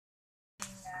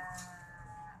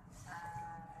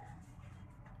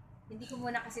hindi ko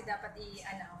muna kasi dapat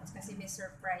i-announce kasi may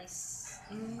surprise.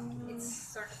 It's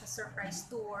sort of a surprise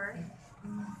tour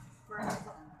for a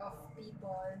group of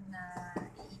people na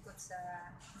iikot sa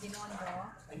Binondo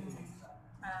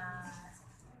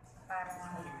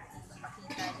para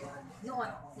ipakita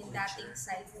yung dating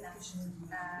site ng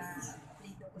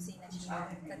Lido, Cocina,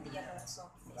 Lido Alonso.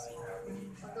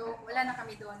 Although wala na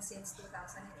kami doon since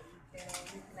 2008, pero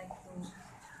we'd like to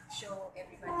show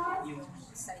everybody yung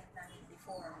site namin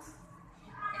before.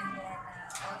 And then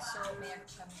also meron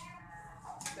kami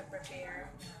to prepare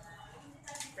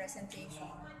presentation.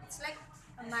 It's like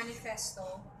a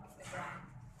manifesto of the brand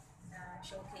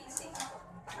showcasing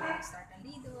kung paano start ng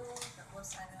Lido,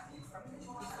 tapos from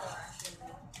before until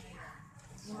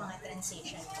yung mga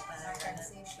transition ko para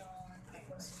transition,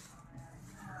 tapos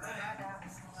yung mga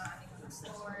products, mga aming mga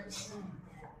stores.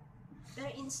 Pero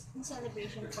in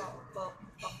celebration po of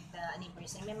the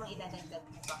anniversary, may mga idadagdag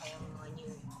po ba kayong mga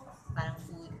new parang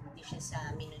food dishes sa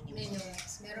menu niyo?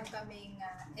 Menus. Meron kaming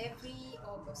every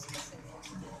August kasi,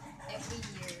 every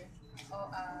year,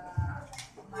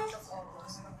 month of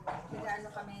August,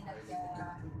 nag-ano kami,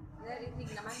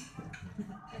 naririnig naman?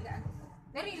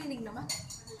 Naririnig naman?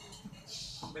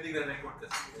 May nagre-record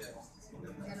kasi.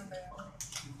 Ganun ba yun?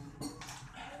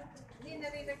 Hindi,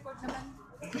 nare-record naman.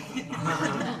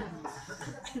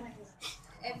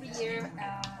 Every year,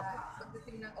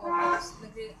 pagdating ng August,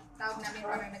 tawag namin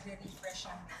parang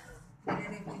nagre-refresh ang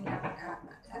nare-review namin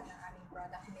lahat ng aming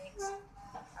product mix.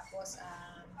 Tapos,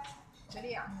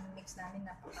 actually, ang mix namin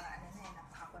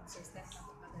napaka-consistent,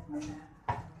 napakaganda na.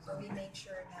 So, we make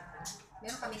sure na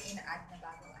meron kaming ina-add na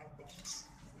bagong items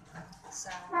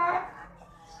sa aming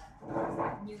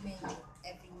new menu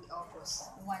every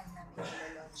August. One namin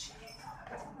nilo-launch.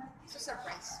 So,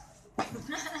 surprise.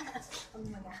 Ang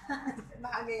mga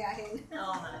makagayahin.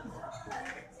 Oo nga.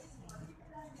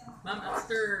 Ma'am,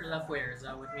 after La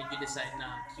Fuerza, what made you decide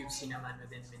na QC naman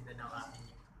within Mindanao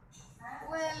Avenue?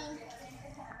 Well,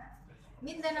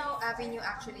 Mindanao Avenue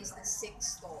actually is the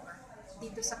 6th store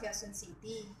dito sa Quezon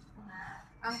City.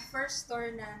 Ang first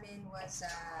store namin was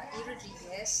E.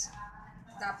 Rodriguez,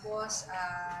 tapos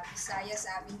Visayas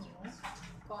Avenue,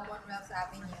 Commonwealth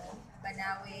Avenue,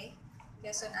 Banawe,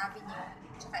 Quezon Avenue,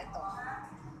 tsaka ito.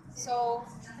 So,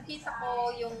 nakita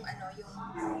ko yung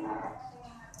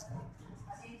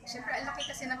siyempre, ang laki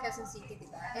kasi ng Quezon City, di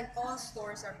ba? And all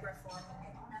stores are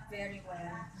performing very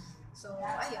well. So,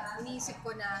 ayun, iniisip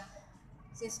ko na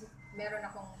since meron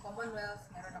akong Commonwealth,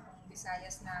 meron akong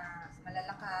Visayas na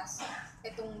malalakas,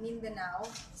 itong Mindanao,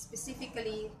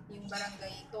 specifically yung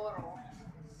Barangay Toro,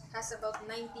 has about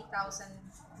 90,000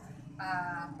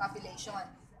 population.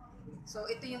 So,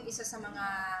 ito yung isa sa mga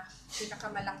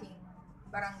pinakamalaking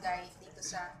barangay dito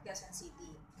sa Quezon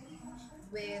City.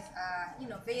 With,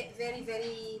 very,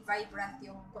 very vibrant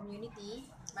yung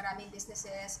community, maraming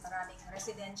businesses, maraming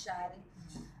residential.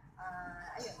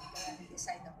 Ayun, kaya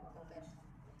nag-decide ako mag-open.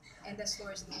 And the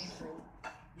store is doing great.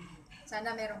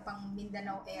 Sana meron pang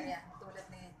Mindanao area tulad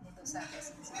nito sa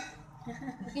Quezon City.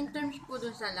 In terms po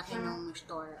dun sa laki ng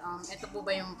store, ito po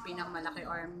ba yung pinakamalaki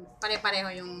or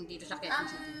pare-pareho yung dito sa Quezon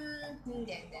City?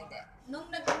 Hindi. Nung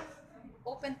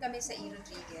nag-open kami sa E.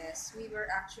 Rodriguez, we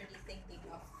were actually thinking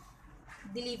of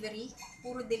delivery,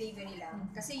 puro delivery lang.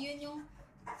 Kasi yun yung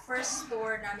first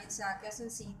store namin sa Quezon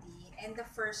City and the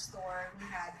first store we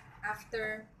had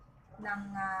after ng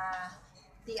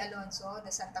T. Alonso,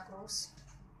 the Santa Cruz.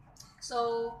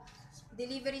 So,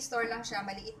 delivery store lang siya,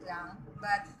 maliit lang.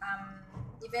 But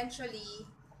eventually,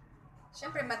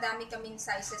 syempre madami kaming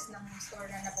sizes ng store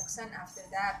na nabuksan after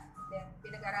that. Then,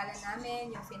 pinag-aralan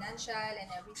namin yung financial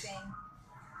and everything.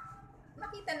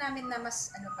 Nakita namin na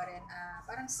mas pa rin,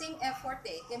 parang same effort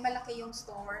kay malaki yung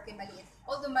store, kay maliit.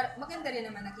 Although maganda rin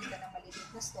naman nakita ng maliit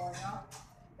na store, no?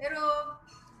 Pero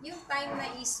yung time na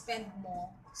i-spend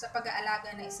mo sa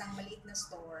pag-aalaga na isang maliit na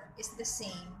store is the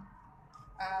same.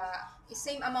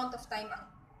 Same amount of time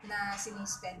na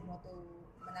sinispend mo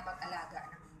na mag-alaga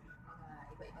ng mga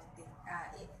iba-ibang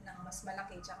ng mas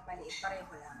malaki at maliit, pareho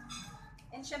lang.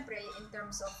 And syempre, in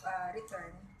terms of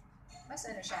return, mas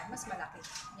mas malaki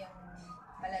yung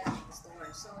malalaking store.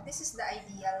 So, this is the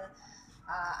ideal,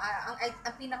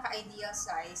 ang pinaka-ideal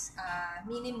size,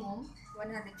 minimum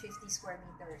 150 square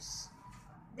meters.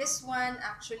 This one,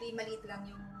 actually, maliit lang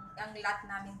ang lot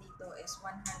namin dito is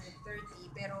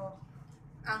 130, pero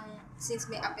since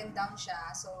may up and down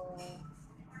siya, so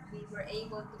we were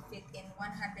able to fit in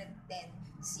 110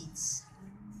 seats.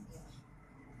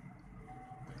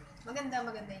 Maganda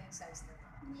yung size na.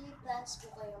 May plans po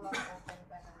kayo mag-open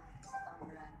pa ng isang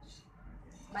branch?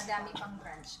 Madami pang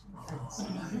branch.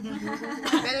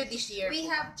 Pero this year We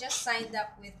have just signed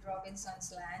up with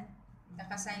Robinson's Land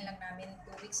Kakasign lang namin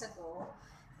 2 weeks ago.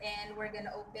 And we're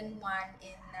gonna open one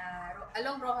in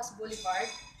along Rojas Boulevard,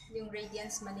 yung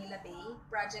Radiance Manila Bay,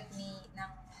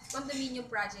 condominium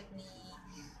project ni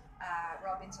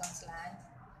Robinson's Land.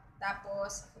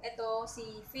 Tapos, ito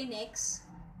si Phoenix,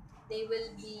 they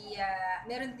will be,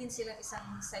 meron din silang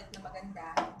isang site na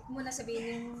maganda. Hindi ko muna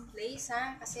sabihin yung place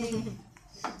ha, kasi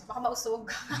baka mausog.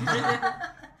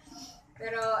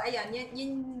 Pero, ayan,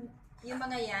 yung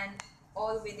mga yan,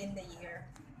 all within the year,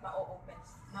 ma-open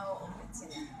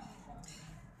sila.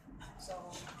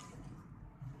 So,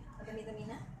 madami-dami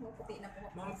na, puti na po.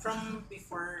 Ma'am, from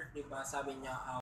before, di ba, sabi niya,